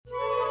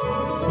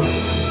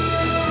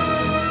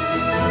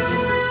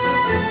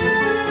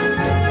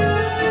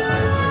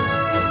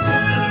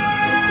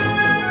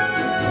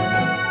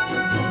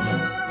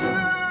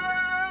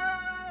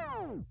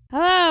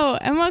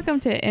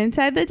to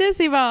Inside the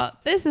Disney Vault.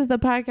 This is the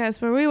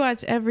podcast where we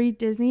watch every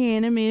Disney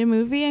animated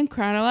movie in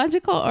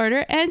chronological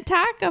order and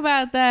talk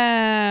about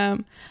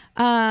them.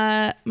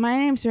 My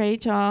name's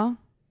Rachel.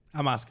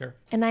 I'm Oscar.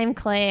 And I'm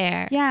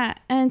Claire. Yeah,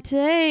 and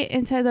today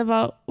Inside the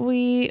Vault,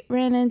 we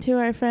ran into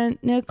our friend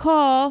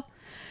Nicole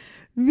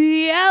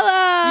Viella.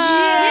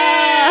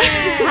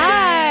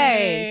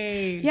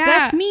 Hi. Yeah,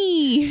 That's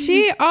me.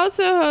 She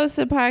also hosts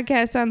a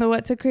podcast on the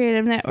What's a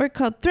Creative Network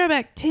called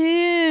Throwback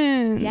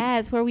Tunes. Yeah,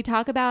 it's where we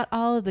talk about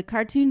all of the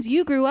cartoons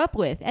you grew up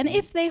with and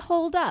if they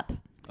hold up.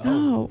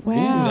 Oh,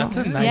 wow. Ooh, that's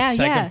a nice Yeah,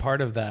 second yeah.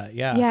 part of that.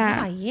 Yeah.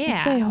 Yeah. Oh, yeah.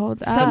 If they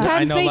hold up. Sometimes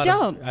I know they a lot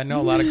don't. I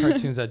know a lot of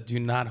cartoons that do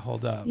not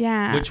hold up.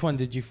 Yeah. Which one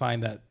did you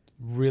find that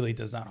really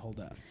does not hold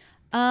up?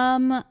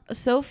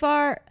 So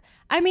far,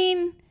 I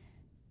mean,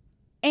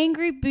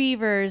 Angry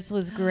Beavers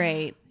was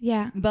great,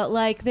 Yeah. but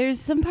like there's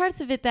some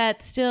parts of it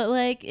that still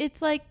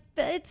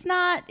it's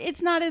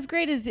not as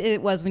great as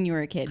it was when you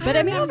were a kid. But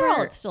I mean,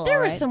 overall, it's still there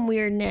all was right. some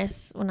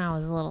weirdness when I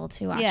was little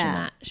too watching Yeah.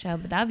 that show,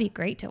 but that would be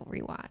great to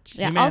rewatch.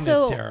 Yeah. He-Man is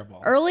Also,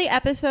 terrible. early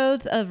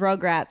episodes of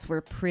Rugrats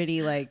were pretty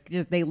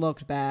they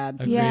looked bad.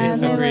 Agreed. Yeah,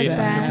 they Agreed. look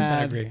bad.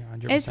 100% agree.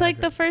 100% It's like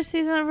agree. the first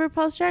season of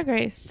RuPaul's Drag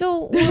Race.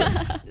 So,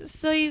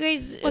 so you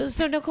guys,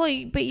 so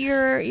Nicole, but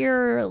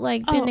you're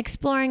like been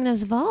exploring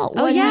this vault.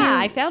 Oh What do yeah,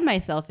 you- I found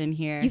myself in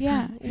here.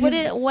 Yeah.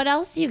 what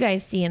else do you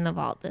guys see in the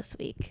vault this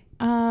week?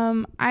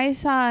 I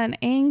saw an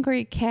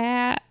angry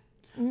cat.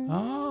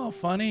 Oh,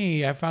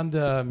 funny. I found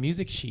the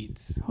music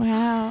sheets.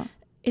 Wow.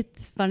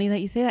 It's funny that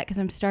you say that because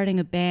I'm starting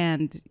a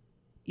band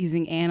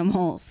using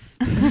animals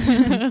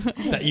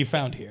that you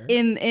found here.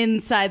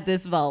 inside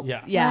this vault.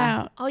 Yeah.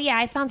 Wow. Oh yeah,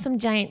 I found some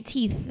giant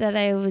teeth that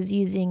I was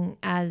using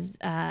as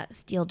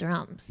steel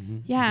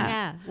drums.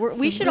 Yeah.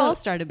 We should all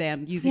start a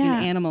band using Yeah.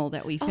 an animal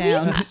that we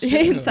found That's true. inside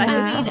Yeah. this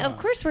I mean, vault. of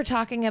course, we're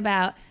talking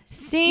about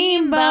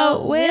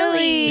Steamboat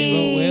Willie.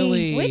 Steamboat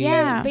Willie. which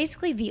Yeah. is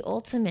basically the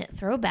ultimate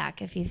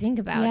throwback if you think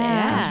about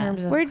Yeah. it in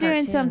terms of We're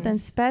doing something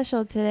cartoons.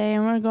 special today,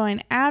 and we're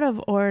going out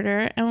of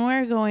order, and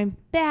we're going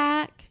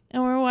back,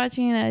 and we're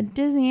watching a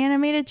Disney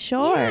animated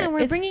short. Yeah,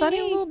 we're It's bringing funny-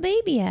 a little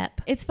baby up.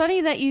 It's funny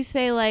that you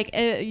say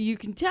you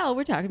can tell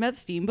we're talking about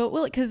Steamboat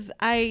Willie because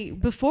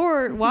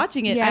before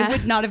watching it, Yeah. I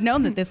would not have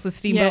known that this was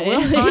Steamboat Yeah.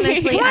 Willie.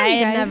 Honestly, Come on, I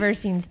you had guys. never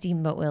seen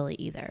Steamboat Willie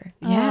either.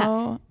 Yeah.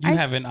 Oh, You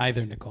haven't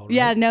either, Nicole, right?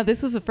 Yeah, no,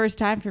 this was the first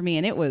time for me,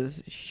 and it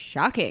was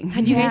shocking.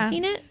 Had you Yeah. guys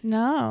seen it?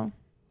 no.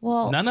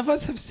 Well, None of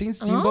us have seen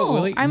Steamboat Oh.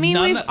 Willie. I mean,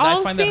 None we've of- I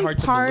all find that seen hard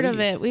to part of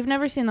believe. it. We've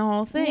never seen the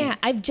whole thing. yeah,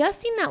 I've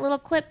just seen that little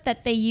clip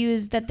that they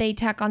use that they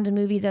tack onto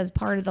movies as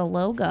part of the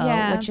logo,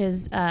 Yeah. which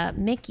is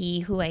Mickey,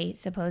 who I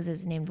suppose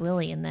is named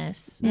Willie in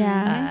this.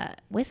 Yeah.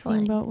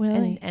 Whistling. Steamboat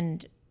Willie.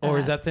 And Or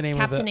is that the name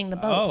captaining of the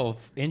boat? Oh,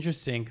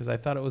 interesting, because I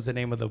thought it was the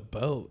name of the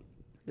boat.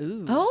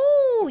 Ooh.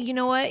 Oh, you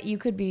know what? You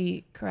could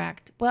be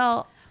correct.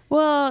 Well,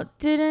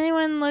 Did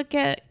anyone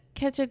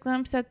catch a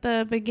glimpse at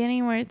the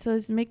beginning where it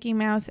says Mickey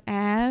Mouse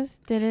as?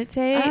 Did it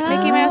say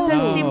Mickey Mouse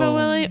as Oh. Steamboat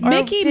Willie? Or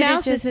Mickey did it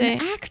Mouse just is an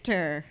say-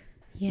 actor.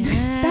 yes.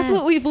 That's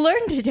what we've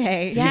learned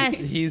today.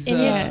 Yes, in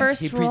his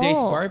first he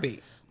predates role.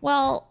 Barbie.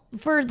 Well,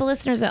 for the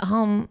listeners at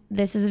home,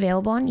 this is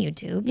available on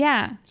YouTube.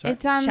 Yeah, Sorry.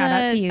 it's on Shout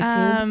out the to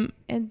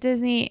YouTube.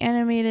 Disney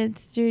Animated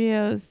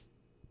Studios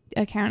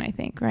account, I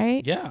think,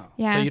 right? Yeah.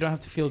 Yeah. So you don't have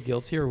to feel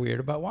guilty or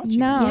weird about watching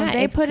No, Yeah,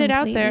 they it's put it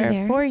out completely there,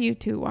 there. for you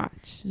to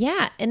watch.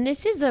 Yeah, and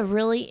this is a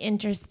really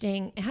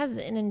interesting, it has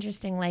an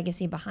interesting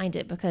legacy behind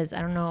it because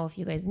I don't know if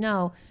you guys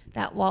know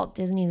that Walt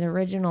Disney's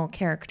original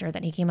character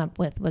that he came up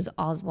with was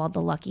Oswald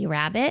the Lucky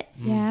Rabbit.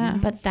 Yeah,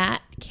 But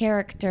that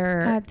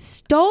character got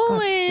stolen.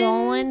 got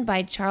stolen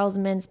by Charles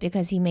Mintz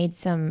because he made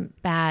some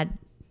bad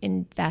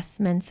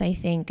investments, I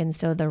think, and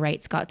so the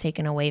rights got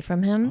taken away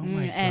from him. Oh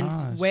my And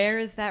gosh. where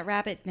is that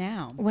rabbit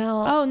now?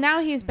 Well, Oh,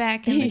 now he's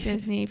back in the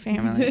Disney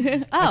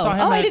family. I saw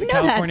him I at didn't know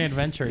that. California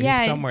Adventure. Yeah,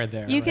 He's somewhere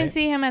there. You can right?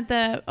 see him at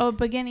the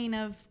beginning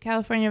of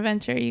California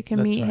Adventure. You can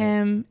That's meet right.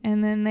 him,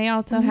 and then they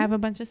also have a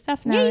bunch of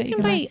stuff now. yeah, that you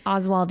can buy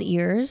Oswald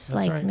ears, That's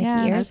like right. Mickey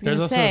Yeah, ears. There's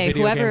gonna also say, a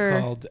video whoever-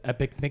 game called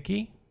Epic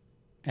Mickey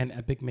and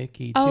Epic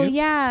Mickey 2. Oh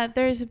yeah,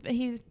 he's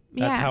That's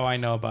yeah. how I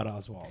know about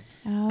Oswald.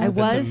 Oh. I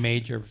That's was- a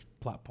major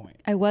plot point.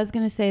 I was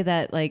going to say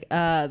that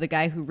the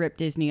guy who ripped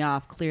Disney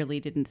off clearly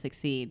didn't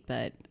succeed,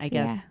 but I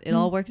guess it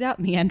all worked out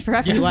in the end for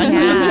everyone.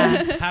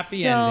 Yeah. Happy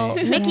So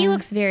ending. Mickey Yeah.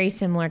 looks very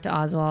similar to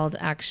Oswald,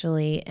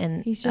 actually,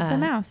 and He's just a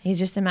mouse. He's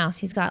just a mouse.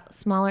 He's got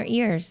smaller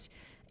ears,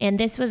 and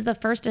this was the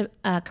first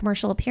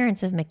commercial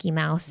appearance of Mickey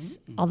Mouse,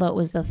 although it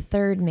was the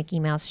third Mickey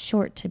Mouse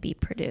short to be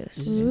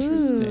produced.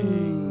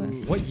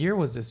 Interesting. What year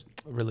was this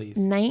released?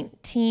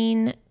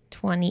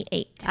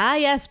 1928. Ah,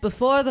 yes,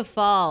 before the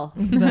fall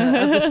of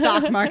the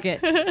stock market.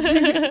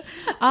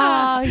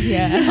 Oh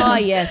yeah. Oh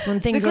yes, when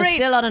things were great-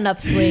 still on an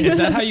upswing. Is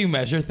that how you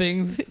measure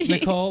things,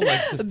 Nicole? Like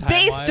just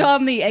Based time-wise?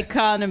 on the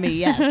economy,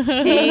 yes.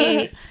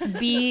 A,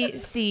 B,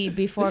 C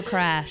before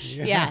crash.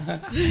 Yes.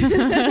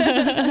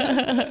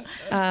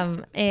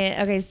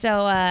 Okay,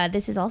 so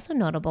this is also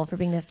notable for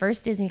being the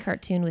first Disney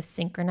cartoon with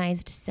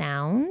synchronized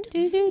sound,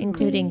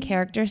 including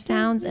character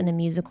sounds and a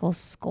musical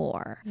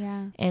score.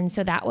 Yeah. And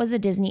so that was a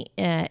Disney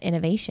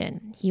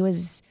innovation. He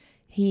was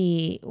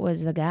he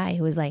was the guy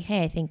who was like,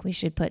 hey, I think we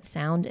should put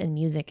sound and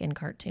music in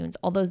cartoons.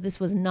 Although this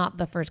was not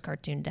the first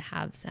cartoon to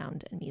have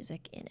sound and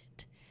music in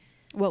it.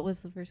 What was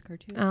the first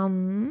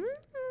cartoon?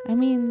 I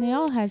mean, they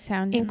all had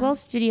sound. in Inkwell them.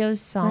 Studios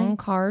Song Right.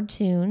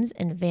 Cartoons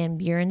and Van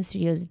Buren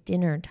Studios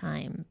Dinner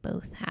Time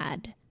both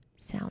had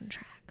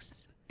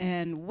soundtracks.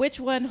 And which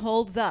one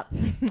holds up?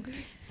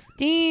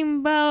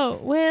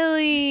 Steamboat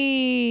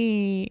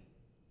Willie.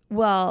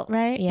 Well,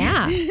 Right?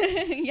 Yeah,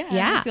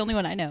 yeah, it's the only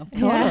one I know.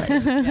 totally.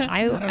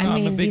 I don't know. I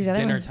mean, I'm a big these other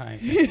dinner ones. time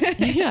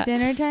fan.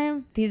 Dinner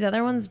time. These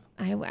other ones,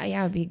 I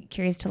would be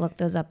curious to look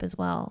those up as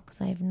well because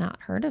I have not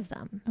heard of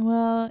them.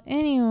 Well,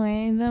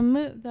 anyway,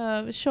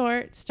 the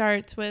short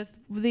starts with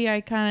the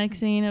iconic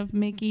scene of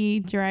Mickey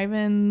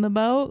driving the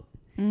boat,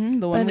 The one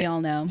But we all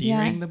know.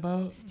 Steering Yeah. the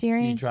boat?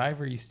 Steering. Do you drive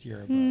or you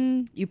steer a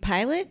boat? You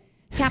pilot?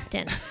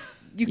 Captain.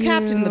 You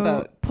captain the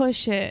boat.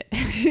 Push it.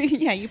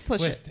 Yeah, you push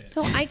Twist it. it.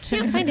 So I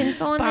can't find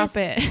info on Bop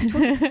this,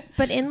 it.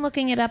 but in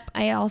looking it up,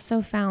 I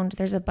also found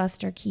there's a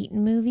Buster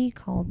Keaton movie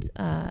called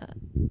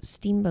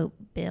Steamboat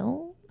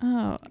Bill.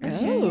 Oh.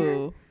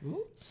 Oh.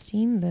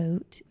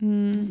 Steamboat.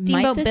 Mm.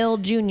 Steamboat this- Bill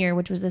Jr.,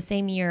 which was the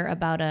same year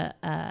about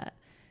a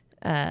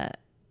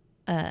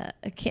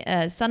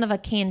son of a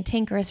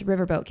cantankerous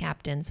riverboat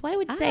captain. So I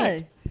would say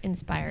it's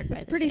inspired by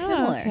this pretty Oh,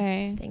 similar.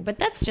 okay. thing. But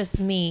that's just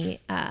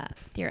me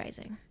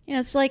theorizing. Yeah,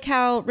 it's like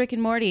how Rick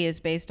and Morty is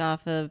based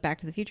off of Back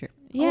to the Future.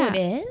 Yeah. Oh,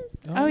 it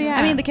is? Oh, yeah.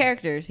 I mean, the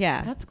characters,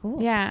 yeah. That's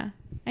cool. Yeah.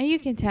 And you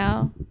can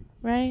tell,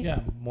 right?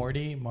 Yeah,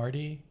 Marty.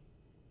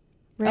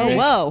 Rick, Oh,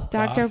 whoa.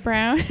 Dr.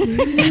 Brown.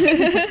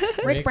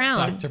 Rick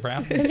Brown. Dr.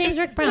 Brown. His name's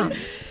Rick Brown.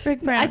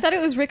 Rick Brown. I thought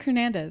it was Rick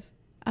Hernandez.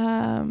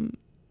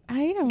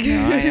 I don't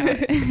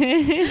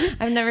know.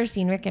 I've never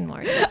seen Rick and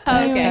Morty.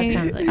 Okay. That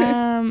sounds like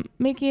it.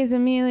 Mickey is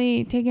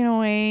immediately taken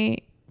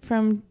away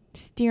from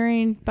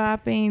steering,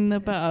 bopping the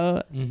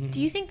boat. Mhm.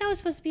 Do you think that was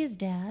supposed to be his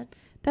dad?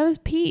 That was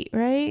Pete,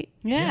 right?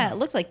 Yeah, it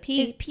looks like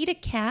Pete. Is Pete a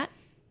cat?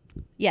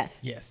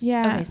 Yes. Yes.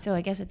 Yeah. Okay, so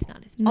I guess it's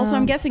not his dad. Also, No.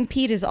 I'm guessing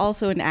Pete is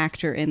also an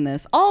actor in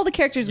this. All the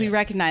characters we Yes.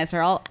 recognize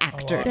are all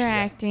actors. They're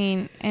Yes.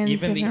 acting and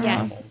Even the different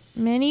roles. Yes.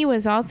 Minnie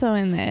was also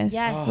in this.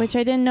 Yes. Which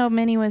I didn't know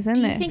Minnie was in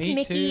Do you this. think Me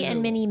Mickey and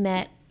too. Minnie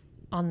met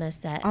on the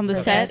set? On the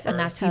for set this, and of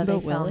that's how they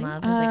Steamboat fell in Willie?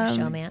 love? It was like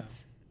a Um,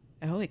 showmance.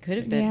 Oh, it could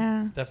have been. Yeah.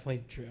 It's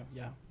definitely true.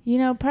 Yeah. You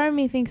know, part of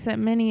me thinks that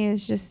Minnie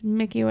is just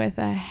Mickey with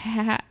a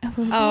hat.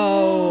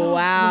 Oh,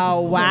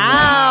 wow.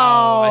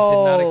 Wow. I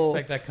did not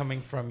expect that coming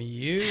from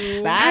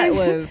you. That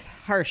was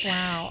harsh.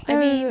 Wow. I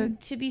mean,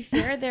 to be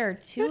fair, there are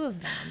two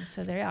of them,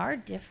 so they are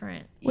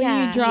different. When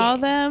Yeah. you draw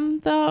Yes. them,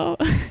 though,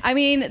 I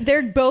mean,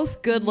 they're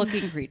both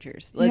good-looking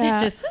creatures. Let's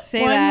Yeah. just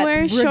say one that,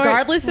 wears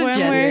regardless shorts, of one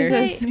gender. wears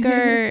a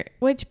skirt.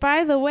 Which,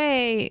 by the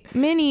way,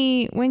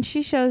 Minnie, when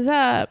she shows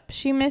up,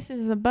 she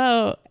misses the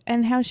boat,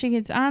 and how she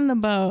gets on the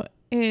boat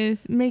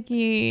is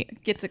Mickey.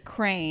 Gets a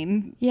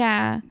crane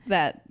Yeah,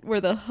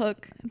 where the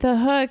hook the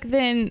hook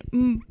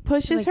then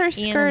pushes Like her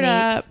skirt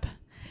animates. up,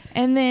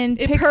 and then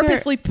it picks her-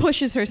 purposely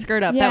pushes her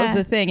skirt up. That was Yeah.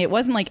 the thing. It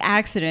wasn't like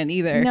accident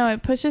either. No,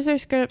 it pushes her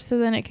skirt up so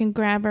then it can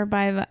grab her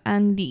by the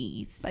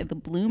undies. By the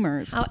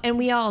bloomers. Oh, and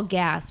we all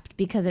gasped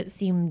because it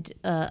seemed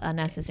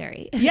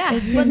unnecessary. Yeah.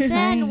 But then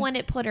funny. when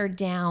it put her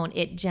down,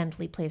 it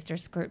gently placed her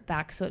skirt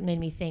back. So it made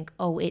me think,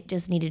 oh, it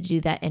just needed to do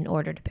that in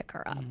order to pick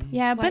her up.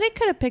 Yeah, but it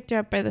could have picked her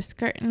up by the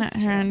skirt and not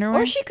her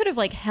underwear. Or she could have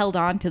like held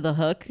on to the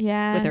hook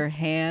Yeah. with her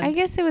hand. I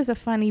guess it was a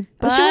funny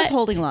But butt. she was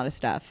holding a lot of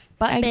stuff.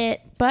 Butt I-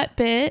 bit. butt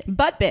bit.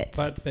 Butt bits.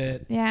 Butt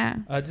bit. Yeah.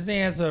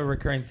 Disney has a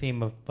recurring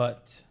theme of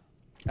butt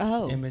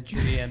Oh.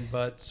 imagery and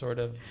butt sort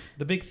of.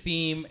 The big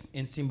theme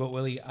in Steamboat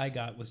Willie I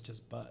got was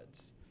just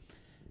butts.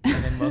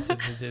 And then most of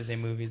the Disney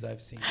movies I've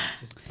seen,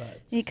 just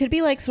butts. It could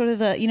be like sort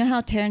of you know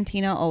how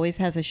Tarantino always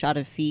has a shot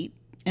of feet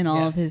in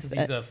all of his.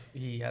 'cause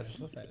he has a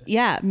foot fetish.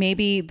 Yeah,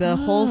 maybe the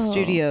whole Oh.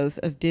 studios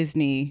of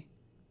Disney.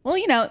 Well,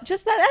 you know,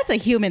 just that's a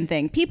human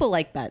thing. People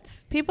like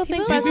butts. People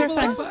think People- butts are People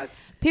like fun.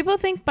 butts. People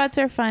think butts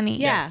are funny.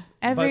 Yeah. Yes.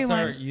 Everyone. Butts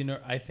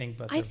are, I think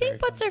butts I are think very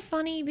butts funny. are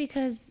funny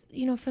because,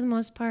 for the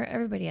most part,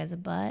 everybody has a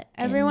butt.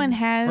 Everyone and-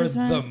 has For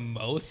one. the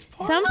most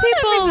part. Some people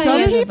everybody Some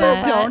has use a people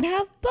butt. don't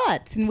have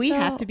butts, and we So-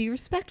 have to be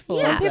respectful.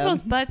 Some of them.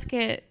 people's butts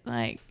get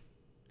like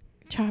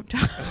chopped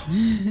off.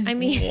 I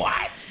mean,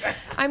 What?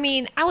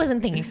 I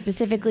wasn't thinking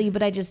specifically,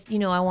 but I just,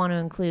 I want to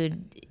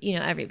include,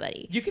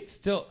 everybody. You could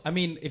still,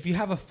 if you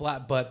have a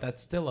flat butt,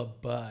 that's still a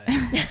butt.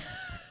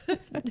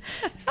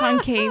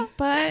 Concave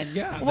butt.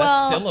 Yeah,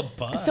 Well, that's still a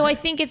butt. So I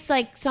think it's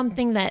like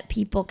something that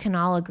people can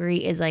all agree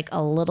is like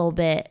a little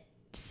bit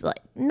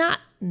like not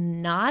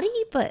naughty,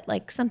 but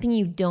like something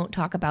you don't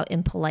talk about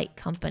in polite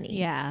company.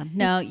 Yeah,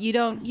 no, you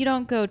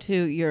don't go to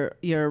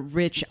your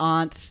rich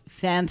aunt's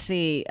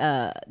fancy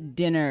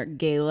dinner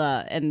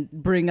gala and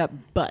bring up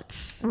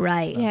butts.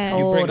 Right. Yeah.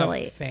 you bring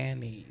Totally. up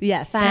fannies.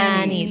 Yes,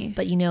 Fannies, Fannies.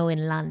 but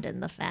in London,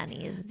 the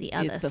fanny is the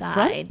other it's the side.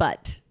 front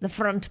butt. The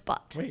front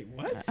butt. Wait,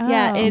 what?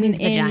 Yeah, Oh. in Means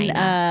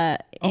vagina.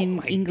 Oh in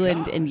my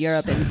England and gosh.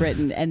 Europe and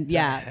Britain, and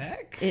yeah,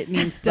 heck? it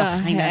means The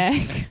vagina.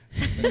 heck.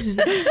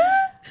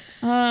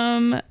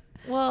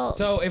 Well,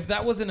 So if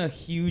that wasn't a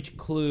huge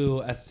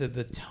clue as to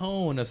the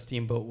tone of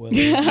Steamboat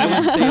Willie, I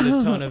would say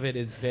the tone of it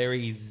is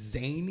very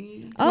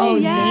zany, oh,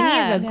 yeah.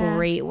 zany is a Yeah.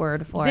 great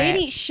word for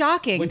Zany, it.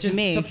 shocking which to is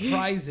me.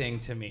 surprising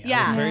to me. I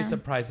Yeah. was very Yeah.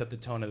 surprised at the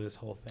tone of this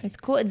whole thing. It's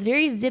cool. It's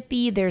very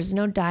zippy. There's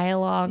no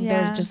dialogue.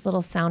 Yeah. There's just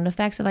little sound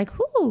effects of like,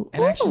 ooh,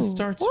 And action ooh,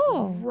 starts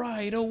whoa.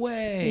 right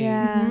away.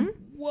 Yeah.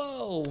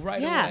 Whoa,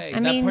 right Yeah, away. I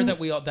That mean-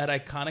 part that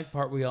iconic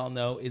part we all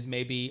know is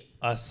maybe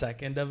a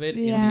second of it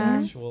in the Yeah.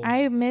 actual.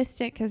 I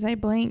missed it because I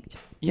blinked.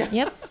 yeah.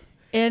 Yep.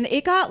 And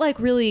it got like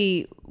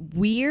really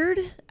weird.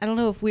 I don't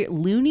know if weird,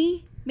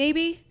 loony,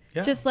 maybe.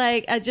 Yeah. Just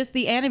like, just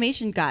the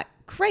animation got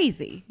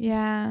crazy.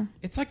 Yeah.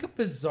 It's like a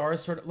bizarre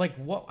sort of like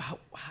what?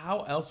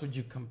 How else would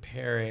you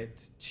compare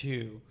it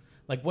to?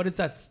 Like, what is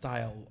that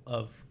style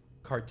of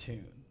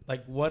cartoon?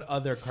 Like, what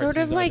other Sort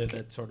cartoons of are there like-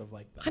 that sort of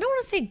like that? I don't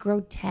want to say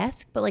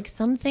grotesque, but like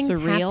some things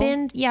Surreal?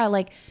 happened. Yeah,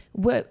 like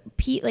what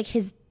Pete, like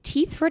his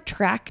teeth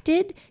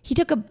retracted. He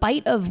took a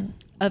bite of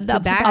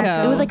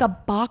tobacco. It was like a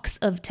box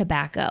of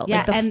tobacco. Yeah,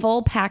 like the and full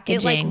It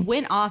packaging. like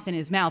went off in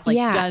his mouth like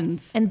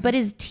guns. But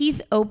his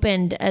teeth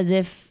opened as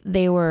if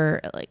they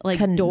were Like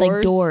like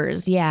doors?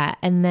 doors. Yeah,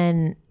 and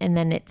then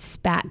it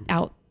spat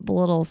out the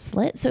little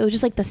slit. So it was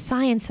just like the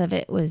science of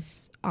it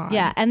was odd.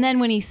 Yeah, and then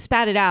when he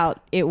spat it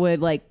out, it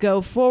would like go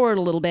forward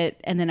a little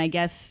bit, and then I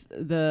guess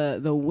the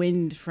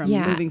wind from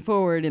Yeah. moving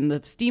forward in the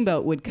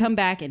steamboat would come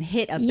back and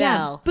hit a yeah,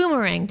 bell.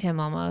 boomeranged him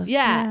almost.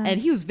 Yeah, and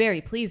he was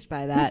very pleased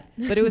by that,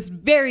 but it was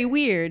very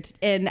weird,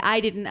 and I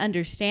didn't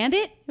understand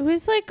it. It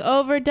was like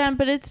overdone,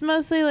 but it's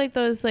mostly like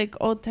those like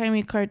old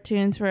timey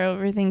cartoons where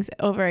everything's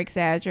over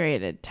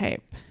exaggerated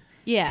type.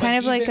 Yeah, Kind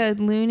of like a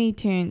even- Looney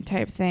Tune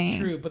type thing.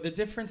 True, but the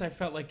difference I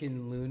felt like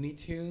in Looney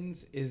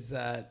Tunes is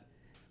that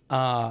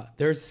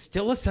there's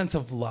still a sense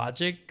of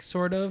logic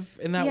sort of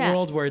in that Yeah.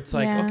 world where it's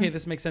like, Yeah. okay,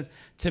 this makes sense.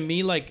 To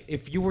me, like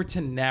if you were to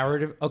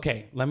narrative,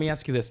 okay, let me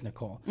ask you this,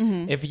 Nicole.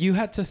 If you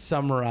had to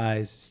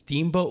summarize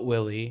Steamboat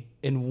Willie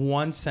in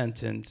one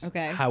sentence,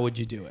 Okay. how would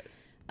you do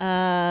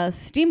it?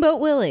 Steamboat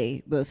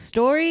Willie, the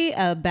story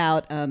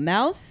about a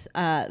mouse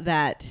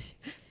that.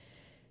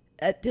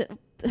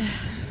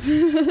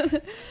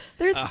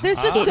 There's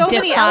just so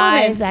many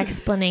Defies elements.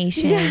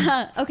 explanation.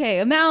 Yeah. Okay.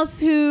 A mouse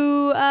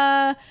who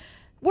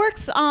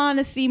works on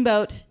a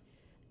steamboat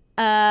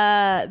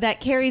that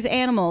carries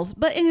animals,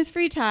 but in his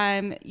free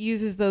time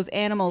uses those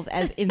animals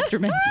as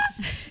instruments.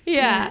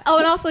 Yeah. Oh,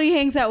 and also he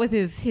hangs out with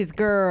his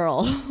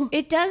girl.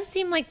 It does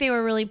seem like they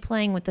were really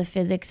playing with the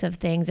physics of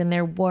things, and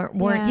there weren't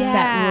Yeah.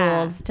 set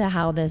rules to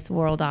how this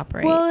world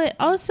operates. Well, it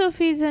also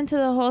feeds into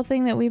the whole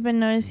thing that we've been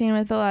noticing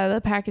with a lot of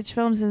the packaged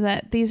films is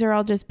that these are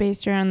all just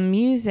based around the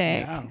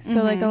music. Yeah.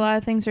 So like a lot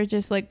of things are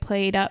just like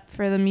played up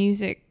for the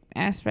music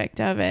aspect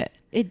of it.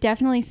 It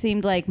definitely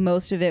seemed like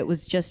most of it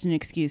was just an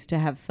excuse to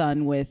have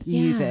fun with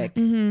Yeah. music.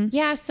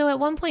 Yeah, so at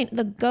one point,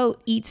 the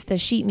goat eats the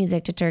sheet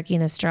music to Turkey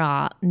in the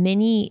Straw.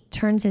 Minnie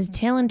turns his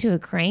tail into a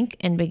crank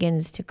and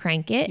begins to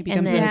crank it. He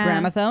becomes and then, a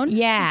gramophone.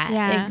 Yeah,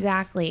 Yeah.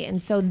 exactly.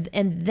 And so,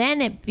 and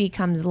then it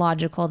becomes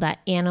logical that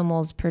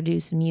animals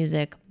produce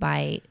music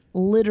by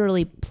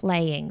literally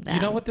playing them.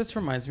 You know what this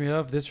reminds me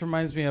of? This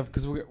reminds me of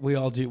because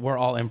we're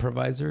all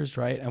improvisers,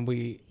 right? And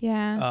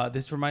Yeah.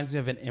 this reminds me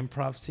of an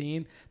improv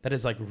scene that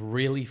is like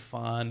really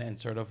fun and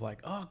sort of like,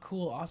 oh,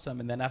 cool, awesome.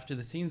 And then after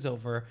the scene's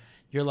over,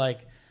 you're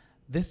like,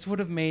 this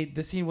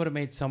scene would have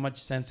made so much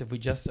sense if we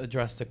just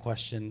addressed the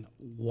question,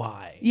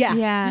 why? Yeah.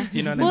 Yeah. Do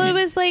you know what well, I mean?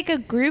 it was like a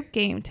group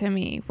game to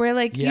me where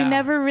like Yeah. you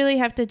never really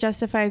have to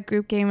justify a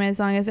group game as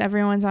long as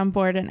everyone's on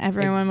board and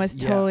everyone was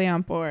Yeah. totally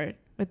on board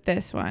with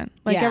this one.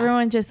 Like Yeah.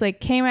 everyone just like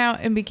came out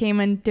and became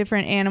a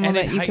different animal And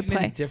it that you could heightened in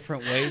play.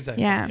 different ways, I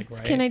Yeah. feel like,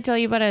 right? Can I tell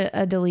you about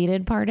a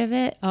deleted part of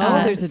it?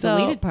 Oh, there's a so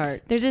deleted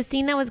part. There's a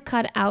scene that was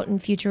cut out in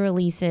future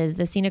releases.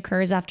 The scene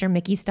occurs after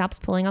Mickey stops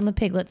pulling on the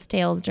piglet's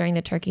tails during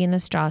the Turkey in the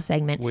Straw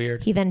segment.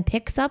 Weird. He then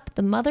picks up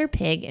the mother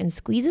pig and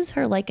squeezes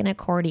her like an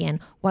accordion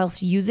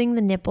whilst using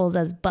the nipples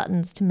as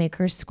buttons to make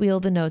her squeal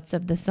the notes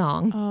of the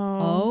song.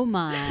 Oh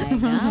my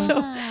god. So,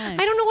 I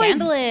don't know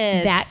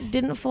why that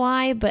didn't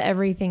fly, but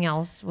everything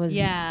else was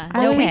Yeah.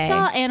 I No, we okay.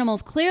 saw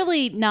animals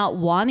clearly not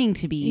wanting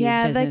to be used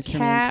Yeah, as the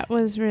instruments. cat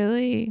was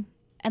really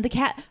And the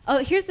cat. Oh,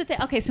 here's the thing.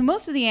 Okay, so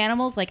most of the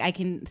animals, like I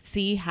can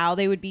see how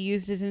they would be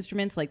used as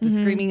instruments. Like the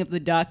screaming of the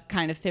duck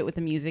kind of fit with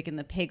the music, and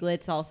the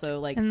piglets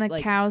also like And the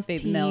like, cow's fit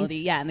the teeth. melody.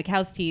 Yeah, and the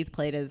cow's teeth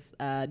played as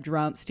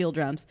steel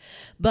drums.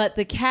 But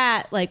the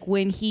cat, like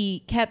when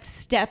he kept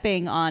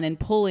stepping on and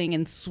pulling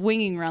and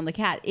swinging around the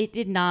cat, it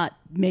did not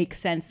make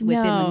sense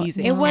within the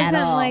music. It wasn't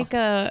at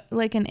all.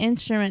 like an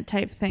instrument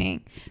type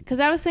thing. Because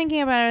I was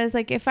thinking about it. I was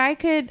like, if I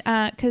could,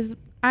 because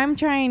I'm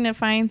trying to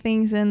find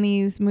things in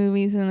these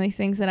movies and these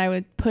things that I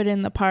would put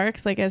in the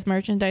parks, like as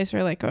merchandise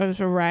or like as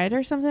a ride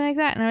or something like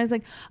that. And I was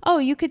like, oh,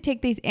 you could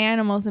take these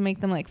animals and make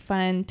them like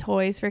fun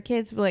toys for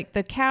kids. Like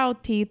the cow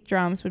teeth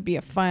drums would be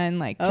a fun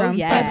like drum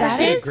yeah. set. That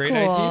Actually, is a great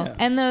cool. idea.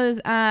 And those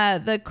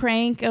the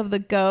crank of the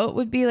goat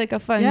would be like a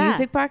fun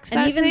music box. And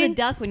set even thing. the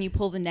duck when you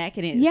pull the neck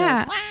and it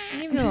Yeah. goes,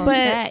 Maybe a little but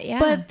set, yeah.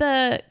 but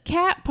the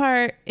cat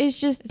part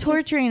is just It's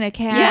torturing a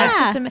cat. Yeah,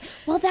 it's Yeah. just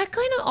well, that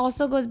kind of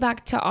also goes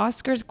back to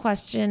Oscar's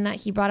question that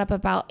he brought up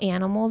about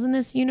animals in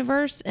this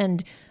universe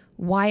and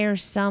why are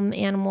some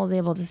animals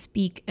able to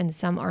speak and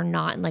some are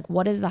not, and like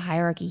what is the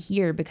hierarchy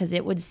here? Because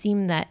it would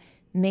seem that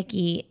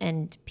Mickey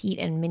and Pete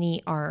and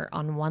Minnie are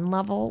on one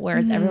level,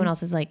 whereas everyone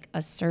else is like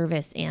a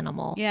service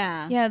animal.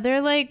 yeah. Yeah,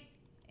 they're like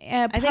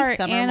think part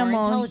some are more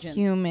animal, intelligent.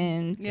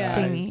 human Yeah.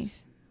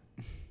 thingies.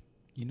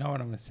 You know what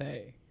I'm gonna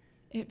say.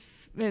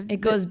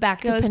 It goes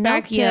back to goes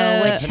back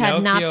Pinocchio, to- which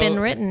had not Pinocchio, been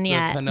written the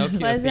yet. Pinocchio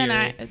Pleasant,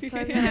 theory.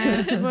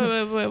 Pleasant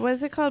Island. What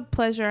is it called?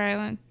 Pleasure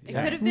Island. It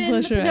Yeah. could have been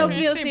Pleasure the Island.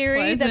 Pinocchio Say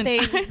theory that they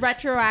pleasant.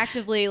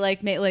 retroactively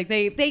like made, like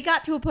they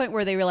got to a point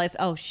where they realized,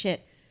 oh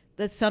shit,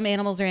 that some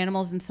animals are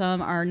animals and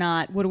some are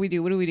not. What do we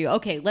do? What do we do?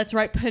 Okay, let's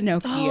write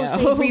Pinocchio. Oh,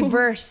 so they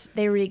reverse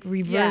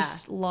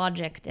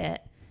logicked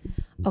it.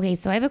 Okay,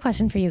 so I have a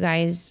question for you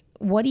guys.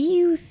 What do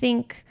you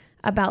think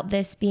about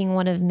this being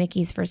one of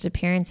Mickey's first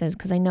appearances?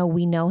 Because I know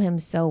we know him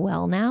so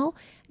well now.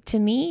 To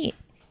me,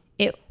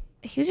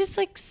 he was just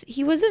like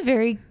he was a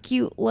very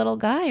cute little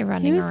guy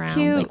running was around.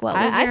 cute. Like, what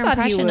was I your thought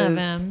he impression was of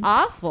him?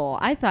 awful.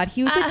 I thought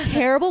he was a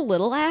terrible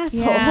little asshole.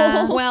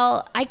 Yeah.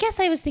 Well, I guess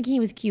I was thinking he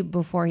was cute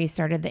before he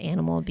started the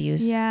animal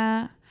abuse.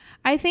 Yeah,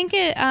 I think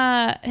it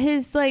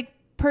his like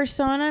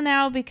persona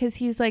now, because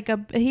he's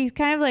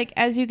kind of like,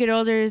 as you get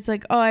older, is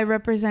like, oh, I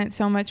represent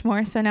so much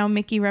more. So now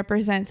Mickey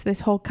represents this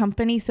whole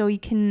company, so he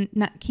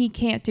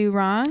can't do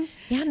wrong.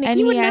 Yeah, Mickey and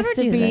he would has never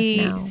to do be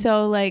this now.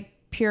 so like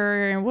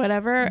pure and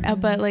whatever.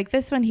 But like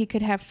this one, he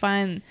could have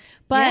fun.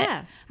 But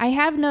Yeah. I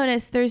have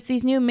noticed there's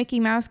these new Mickey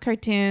Mouse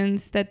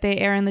cartoons that they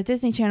air on the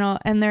Disney Channel,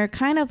 and they're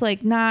kind of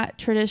like not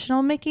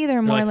traditional Mickey.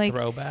 They're more like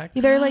throwback.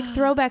 they're like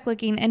throwback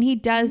looking, and he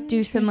does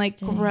do some like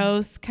Interesting.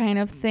 gross kind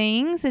of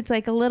things. It's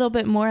like a little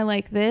bit more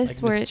like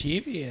this, Like where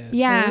mischievous.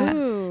 yeah,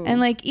 Ooh.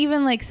 and like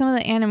even like some of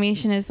the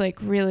animation is like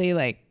really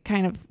like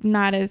kind of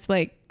not as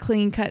like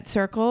clean cut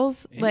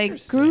circles. Like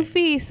Interesting.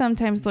 Goofy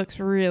sometimes looks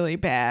really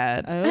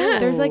bad. Oh.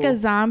 There's like a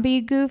zombie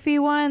Goofy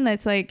one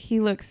that's like he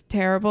looks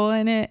terrible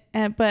in it,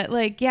 but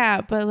like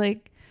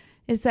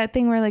it's that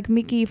thing where like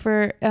Mickey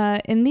for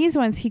in these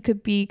ones he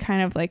could be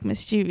kind of like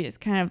mischievous,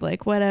 kind of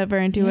like whatever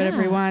and do whatever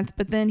he Yeah. wants,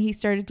 but then he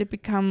started to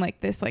become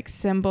like this like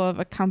symbol of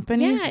a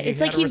company. Yeah,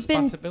 it's had like a he's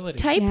been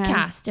responsibility.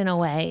 typecast in a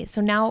way.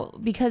 So now,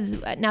 because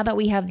now that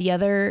we have the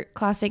other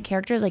classic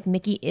characters, like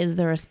Mickey is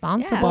the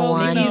responsible Well,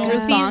 one. Mickey's Goofy's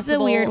the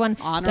responsible, weird one.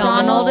 honorable.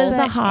 Donald is the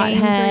The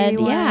hothead.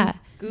 angry one. Yeah.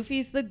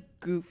 Goofy's the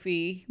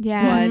goofy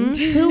Yeah. one.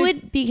 Who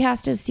would be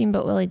cast as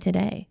Steamboat Willie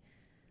today?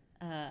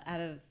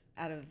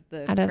 Out of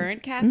the Out of-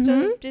 current cast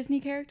of Disney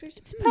characters,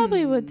 It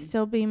probably would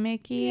still be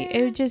Mickey.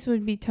 It just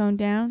would be toned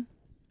down.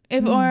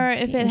 If it had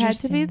to be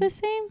interesting. the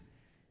same.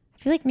 I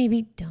feel like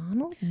maybe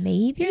Donald.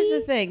 Maybe. Here's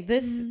the thing: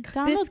 this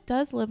Donald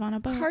does live on a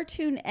boat.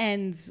 cartoon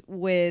ends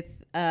with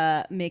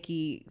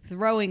Mickey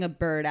throwing a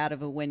bird out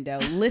of a window,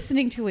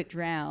 listening to it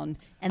drown,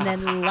 and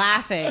then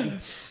laughing.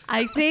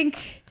 I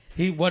think.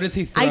 What does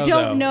he throw? I don't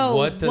though? know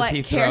What does what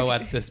he throw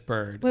at this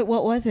bird? Wait,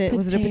 what was it?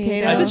 Was it a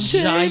Potato.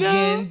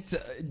 potato?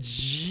 A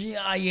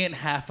giant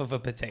half of a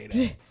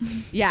potato.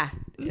 Yeah,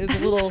 it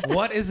was a little.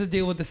 What is the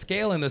deal with the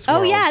scale in this Oh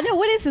world? yeah, no.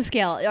 What is the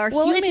scale? Are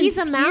well, if humans he's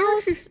a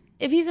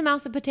here?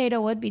 mouse, a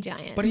potato would be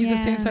giant. But he's the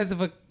same Yeah. size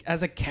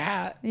as a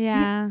cat.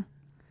 Yeah.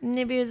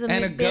 Maybe it was a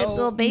And a goat.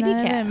 little baby None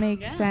of cat. it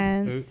makes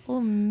sense.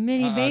 Little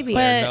mini baby.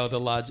 Claire, But- no, the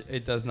logic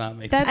it does not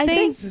make That sense. I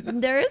thing-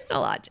 think there is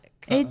no logic.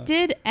 It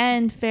did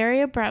end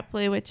very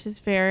abruptly, which is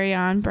very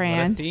on What a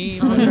brand.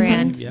 theme. On what a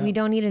brand. theme, yeah. We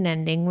don't need an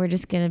ending. We're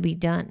just gonna be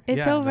done. It's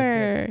Yeah, that's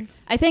over.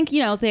 I think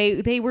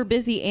they were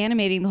busy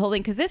animating the whole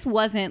thing because this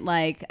wasn't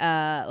like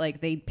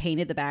they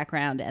painted the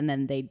background and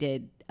then they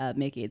did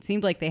Mickey. It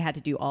seemed like they had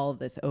to do all of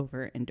this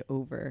over and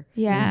over.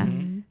 Yeah.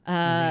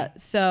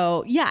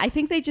 So yeah, I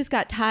think they just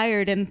got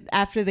tired, and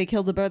after they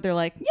killed the bird, they're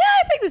like, yeah,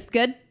 I think this is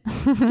good.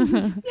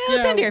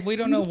 let's end here. We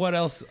don't know what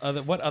else.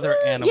 What other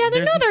animal? Yeah,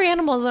 there's other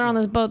animals that are on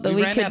this boat that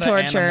we ran could out of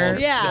torture.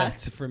 animals, Yeah.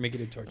 for Mickey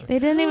to torture. They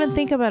didn't even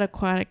think about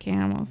aquatic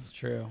animals. It's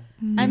true.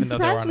 I'm Even though they were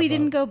surprised on we a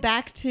didn't boat. go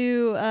back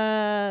to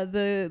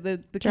the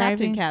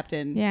Driving.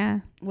 captain. Yeah.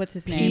 What's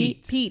his name?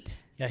 Pete.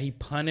 Pete. Yeah, he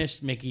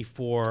punished Mickey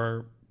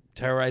for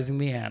terrorizing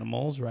the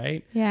animals,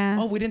 right? Yeah.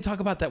 Oh, we didn't talk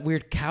about that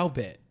weird cow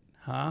bit,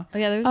 huh? Oh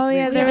yeah, there was. Oh,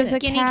 yeah, there was a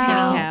skinny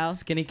cow.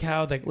 Skinny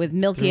cow that with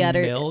milky threw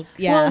udder. milk.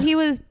 Yeah. Well, he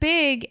was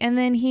big, and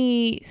then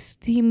he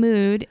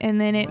mooed, and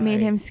then it made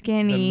Right. him The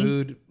skinny.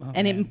 mood. Oh,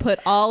 and man. it put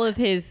all of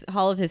his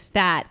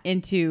fat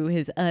into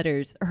his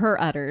udders, her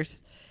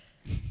udders.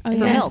 Oh,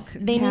 For yes. milk.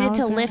 They needed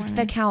to Cows are lift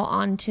the one. cow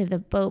onto the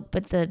boat,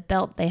 but the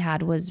belt they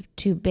had was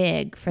too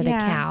big for the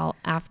Yeah. cow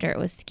after it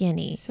was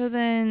skinny. So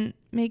then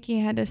Mickey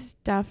had to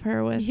stuff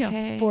her with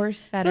hay.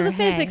 Force fed So her the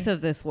physics hay.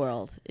 of this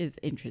world is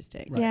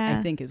interesting. Right. Yeah.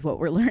 I think is what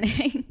we're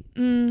learning.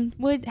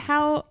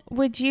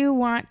 Would you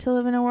want to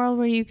live in a world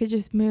where you could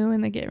just moo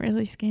and they get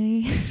really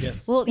skinny?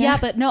 Yes. Well, yeah,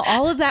 but no,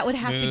 all of that would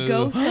have to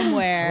go Moo.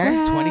 somewhere.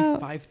 That's Wow.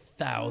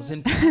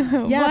 25,000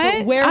 pounds. Yeah, What?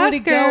 but where would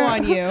it go Oscar,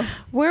 on you?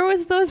 Where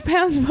was those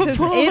pounds 'Cause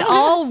before? it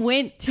all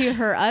went to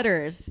her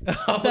udders.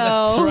 Oh, So-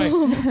 that's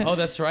right. Oh,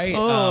 that's right.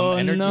 Oh,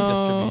 Energy no.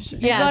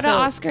 distribution. You Yeah, go to so-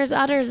 Oscar's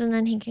udders and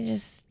then he can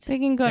just. They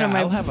can go Yeah, to my.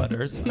 I'll have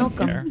udders. I don't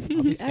care.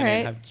 I'll be skinny right.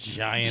 and have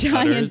giant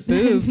Giant udders.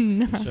 boobs.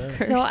 No. Sure.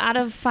 So out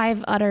of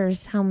 5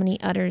 udders, how many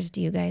udders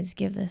do you guys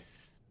give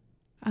this?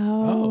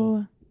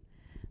 Oh.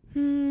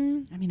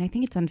 Hmm. I mean, I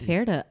think it's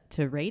unfair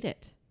to rate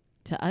it,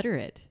 to utter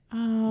it.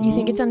 Oh. You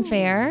think it's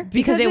unfair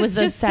because it was it's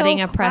the just setting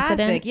so a precedent?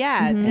 classic.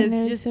 Yeah, Mhm. And it's it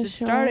was just so it's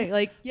short. starting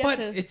like. You have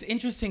But to- it's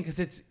interesting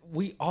because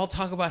we all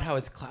talk about how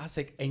it's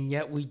classic, and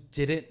yet we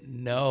didn't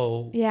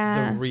know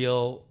Yeah. the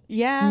real.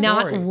 yeah,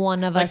 Not story.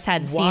 one of Like, us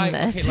had why, seen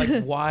this. Okay,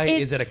 like, why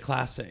is it a It's-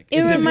 classic? it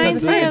Is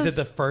reminds because me is of- it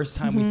the first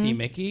time we see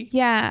Mickey?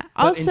 Yeah.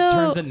 But Also, in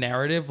terms of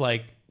narrative,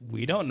 like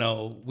we don't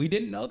know. We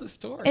didn't know the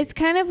story. it's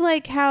kind of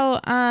like how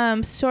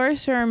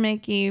Sorcerer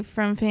Mickey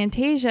from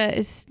Fantasia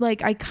is like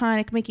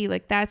iconic Mickey.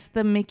 Like that's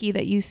the Mickey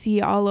that you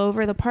see all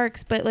over the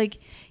parks. But like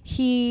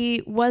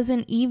he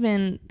wasn't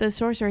even the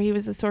sorcerer. He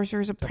was the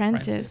sorcerer's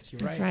apprentice. You're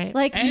That's right. right.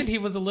 like And he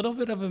was a little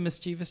bit of a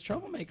mischievous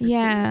troublemaker.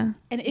 Yeah. Too.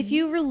 And if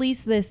you release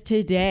this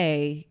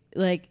today,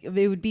 like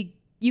it would be,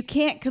 you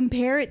can't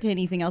compare it to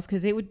anything else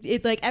because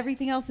it like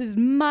everything else is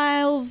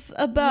miles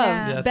above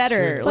Yeah. That's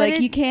better. true. But Like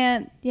it- you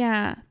can't.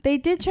 Yeah, they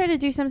did try to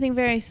do something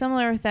very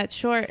similar with that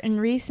short in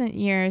recent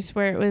years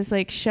where it was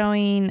like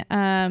showing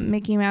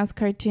Mickey Mouse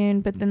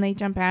cartoon, but then they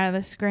jump out of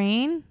the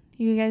screen.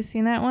 You guys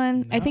seen that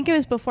one? I think it No.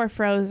 was before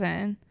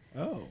Frozen.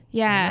 Oh. I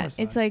Yeah, never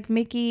saw it's it. like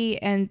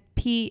Mickey and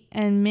Pete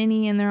and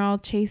Minnie, and they're all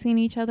chasing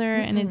each other,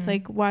 and it's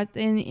like what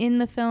in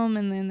the film,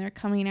 and then they're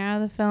coming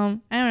out of the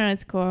film. I don't know,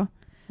 it's cool.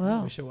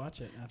 Whoa. We should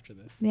watch it after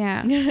this.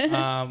 Yeah,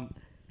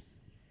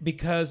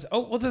 Because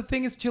the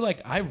thing is too,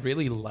 like I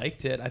really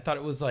liked it. I thought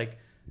it was like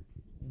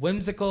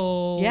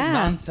whimsical, Yeah.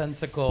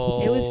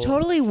 nonsensical. It was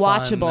totally fun.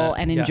 watchable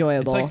and Yeah,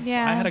 enjoyable. It's like,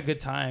 Yeah. I had a good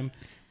time.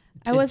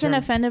 I In wasn't term-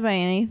 offended by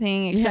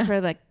anything except Yeah.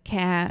 for the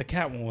cat, The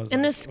cat one was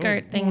And the like,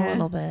 skirt oh. thing Yeah. a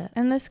little bit.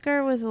 and the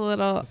skirt was a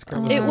little. The skirt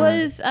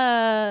was It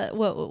Uh,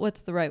 was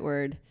what's the right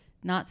word?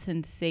 Not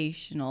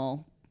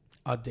sensational.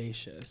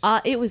 audacious.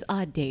 It was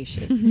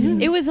audacious.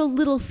 It was a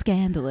little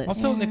scandalous.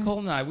 Also, Nicole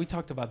and I, we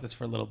talked about this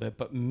for a little bit,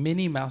 but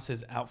Minnie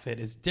Mouse's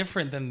outfit is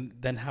different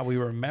than how we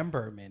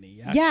remember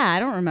Minnie. yeah, I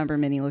don't remember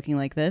Minnie looking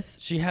like this.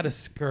 She had a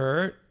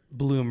skirt,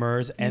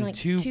 bloomers, and Like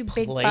two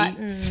big plates.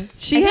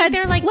 buttons. She I think had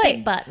they're like plate.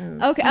 big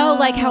buttons. Okay. Oh,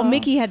 like how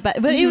Mickey had, but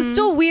it was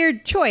still a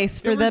weird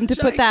choice for They them were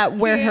to put that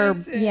where her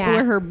gigantic. Yeah.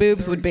 where her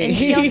boobs would be. And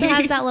she also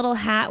has that little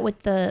hat with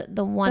the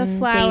one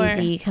flower.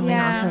 daisy coming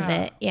off of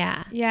Yeah. it.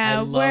 Yeah. Yeah,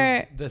 I where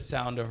loved the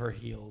sound of her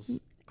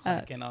heels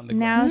clacking on the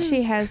now ground.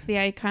 she has the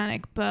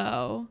iconic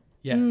bow.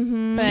 Yes. She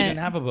But- didn't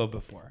have a bow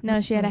before. No,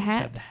 she had a She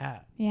had hat. the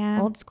hat.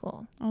 Yeah, Old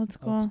school. old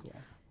school. Old school.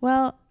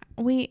 Well,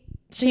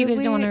 So you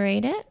guys don't want to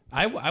rate it?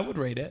 I would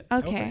rate it. I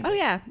would Okay. rate it. Oh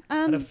yeah.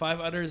 Out of 5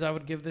 udders, I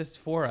would give this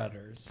 4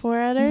 udders. 4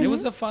 others. It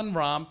was a fun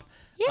romp.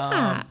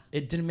 Yeah.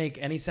 It didn't make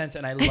any sense,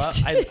 and I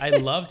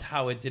loved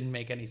how it didn't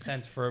make any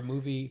sense for a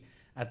movie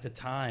at the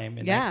time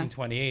in Yeah.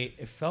 1928.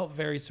 It felt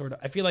very sort of.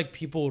 I feel like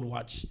people would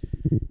watch.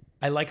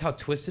 I like how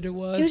twisted it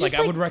was. It was Like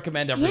just I would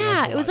recommend everyone. Yeah,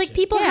 to it was watch like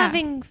people Yeah.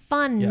 having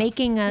fun Yeah.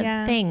 making a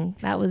Yeah. thing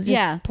that was just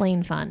Yeah.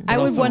 plain fun. I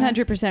would also-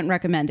 100%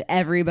 recommend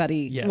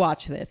everybody Yes.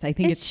 watch this. I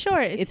think It's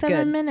short. It's it's 7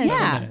 good. minutes.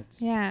 7 Yeah.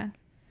 minutes. Yeah.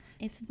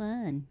 it's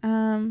fun.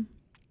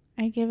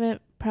 I give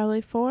it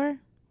probably 4.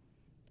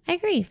 I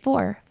agree.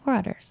 4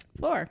 udders.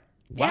 4.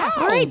 Wow.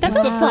 All right, that's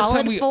This a is the first solid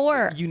time we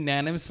 4.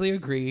 Unanimously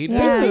agreed. Yeah.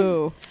 This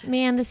Ooh. is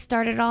man. This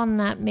started all, and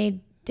that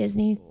made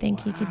Disney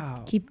think he could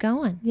Wow. keep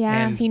going.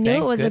 Yeah. And he knew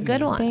thank it was a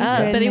good goodness. one.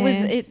 Thank But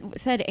it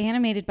goodness. said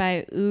animated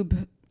by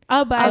Oob.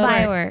 Oh,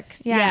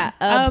 Bioworks. Yeah.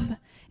 Yeah, Ub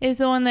is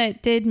the one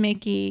that did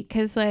Mickey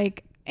because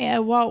like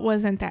Walt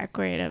wasn't that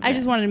great of it. I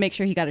just wanted to make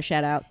sure he got a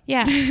shout out.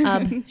 Yeah.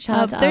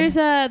 Shout out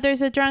to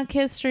There's a drunk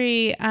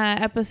history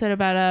episode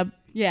about Ub.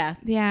 Yeah.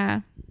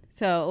 Yeah.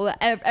 So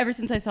ever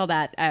since I saw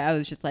that, I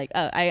was just like,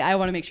 oh, I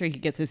want to make sure he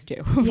gets his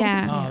too.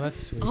 Yeah. Oh,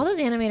 that's sweet. all those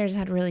animators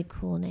had really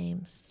cool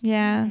names.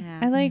 Yeah. Yeah.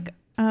 I like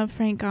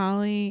Frank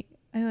Golly.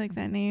 I like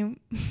that name.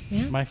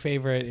 My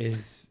favorite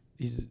is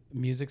he's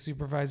music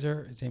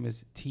supervisor. His name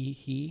is T.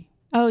 He.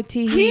 Oh,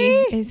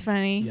 Teehee is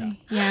funny. Yeah.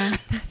 Yeah.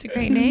 That's a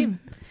great name.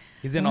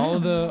 He's in all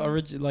of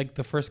the like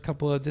the first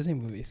couple of Disney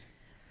movies.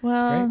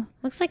 Well,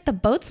 Looks like the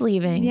boat's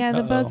leaving. yeah, the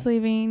Uh-oh. boat's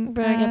leaving.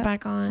 Better get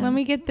back on. Let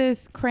me get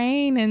this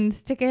crane and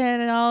stick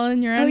it all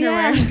in your Oh,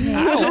 underwear.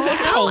 yeah.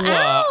 Ow, Sorry,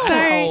 ow.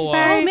 sorry.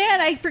 Oh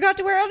man, I forgot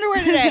to wear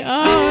underwear today.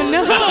 Oh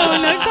no,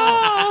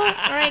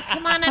 Nicole. All right,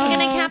 come on. I'm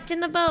going to captain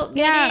the boat.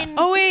 Get Yeah. in.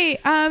 Oh wait.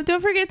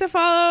 Don't forget to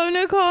follow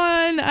Nicole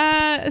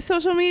on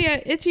social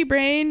media, Itchy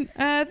Brain.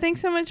 Thanks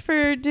so much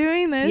for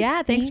doing this.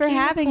 Yeah, thanks Thank for you,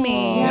 having me.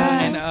 Nicole.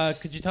 Yeah. And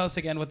could you tell us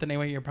again what the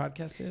name of your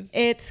podcast is?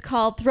 It's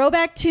called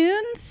Throwback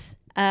Tunes.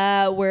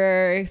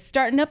 We're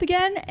starting up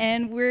again,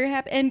 and we're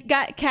happy. And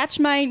catch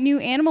my new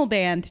animal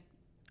band.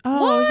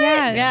 Oh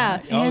yeah. Yeah.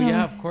 Oh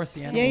yeah, of course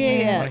the animal. Yeah, yeah,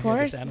 band. yeah. I wanna Of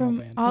hear this course, animal from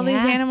band. all these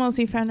Yes. animals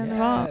you found in the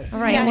vault. Yes. All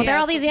right. Yeah, Well, there are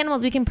yeah. all these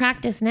animals. We can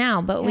practice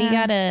now, but we Yeah.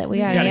 gotta gotta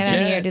get out of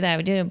jet. here. Do that.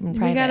 We do it in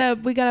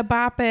private. We gotta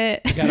bop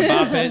it. You gotta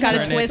bop it. Gotta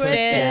turn twist it.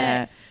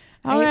 Yeah.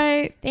 All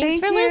right. Thanks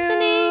Thank for you.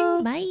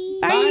 listening. Bye.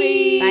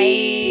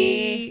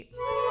 Bye.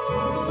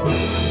 Bye.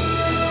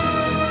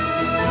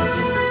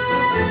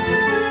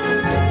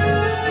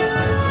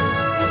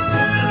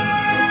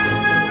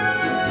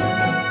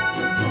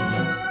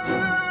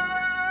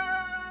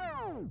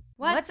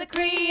 What's a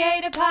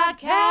Creative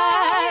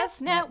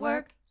Podcast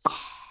Network?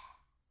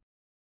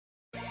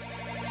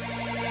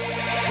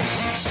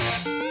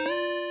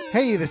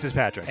 Hey, this is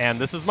Patrick. And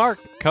this is Mark,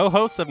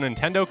 co-host of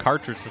Nintendo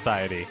Cartridge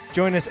Society.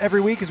 Join us every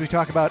week as we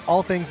talk about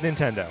all things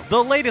Nintendo.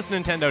 The latest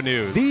Nintendo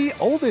news. The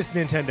oldest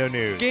Nintendo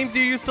news. Games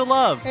you used to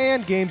love.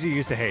 And games you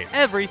used to hate.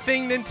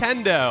 Everything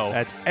Nintendo.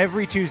 That's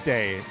every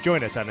Tuesday.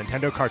 Join us on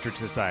Nintendo Cartridge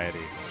Society.